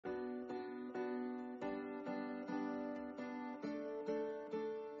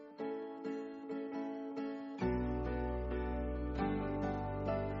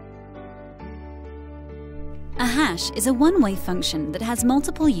A hash is a one-way function that has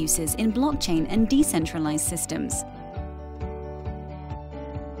multiple uses in blockchain and decentralized systems.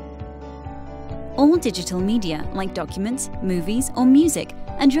 All digital media, like documents, movies, or music,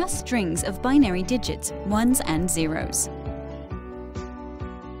 are just strings of binary digits, ones and zeros.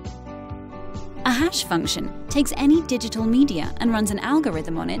 A hash function takes any digital media and runs an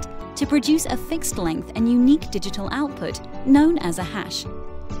algorithm on it to produce a fixed length and unique digital output known as a hash.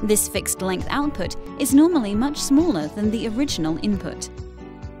 This fixed length output is normally much smaller than the original input.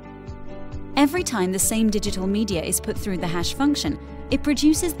 Every time the same digital media is put through the hash function, it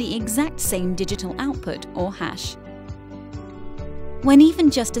produces the exact same digital output, or hash. When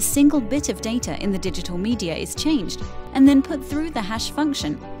even just a single bit of data in the digital media is changed and then put through the hash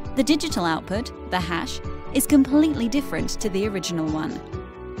function, the digital output, the hash, is completely different to the original one.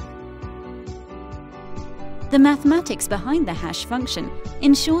 The mathematics behind the hash function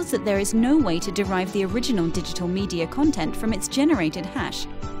ensures that there is no way to derive the original digital media content from its generated hash,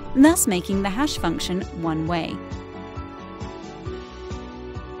 thus making the hash function one-way.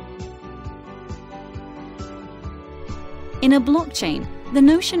 In a blockchain, the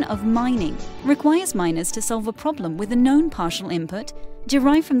notion of mining requires miners to solve a problem with a known partial input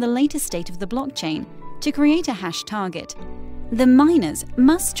derived from the latest state of the blockchain to create a hash target. The miners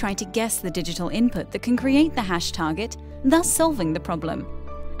must try to guess the digital input that can create the hash target, thus solving the problem.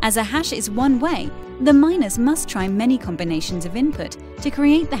 As a hash is one way, the miners must try many combinations of input to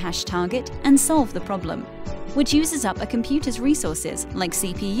create the hash target and solve the problem, which uses up a computer's resources like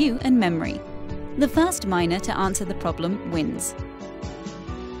CPU and memory. The first miner to answer the problem wins.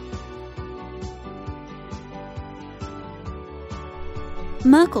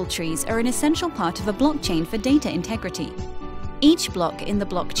 Merkle trees are an essential part of a blockchain for data integrity. Each block in the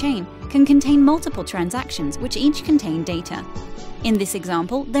blockchain can contain multiple transactions which each contain data. In this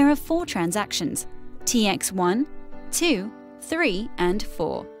example, there are 4 transactions: TX1, 2, 3, and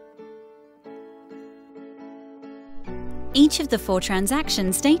 4. Each of the 4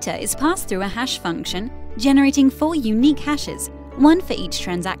 transactions' data is passed through a hash function, generating 4 unique hashes, one for each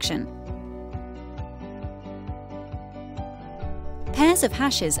transaction. Pairs of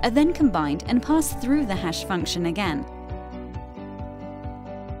hashes are then combined and passed through the hash function again.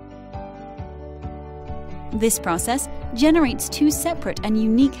 This process generates 2 separate and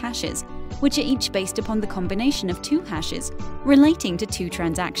unique hashes, which are each based upon the combination of 2 hashes relating to 2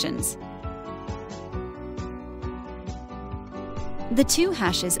 transactions. The 2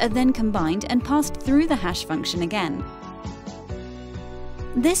 hashes are then combined and passed through the hash function again.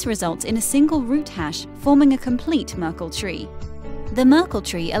 This results in a single root hash, forming a complete Merkle tree. The Merkle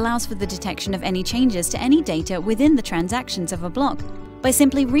tree allows for the detection of any changes to any data within the transactions of a block by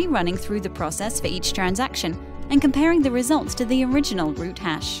simply rerunning through the process for each transaction and comparing the results to the original root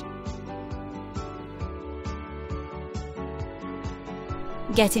hash.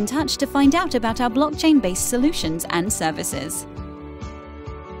 Get in touch to find out about our blockchain-based solutions and services.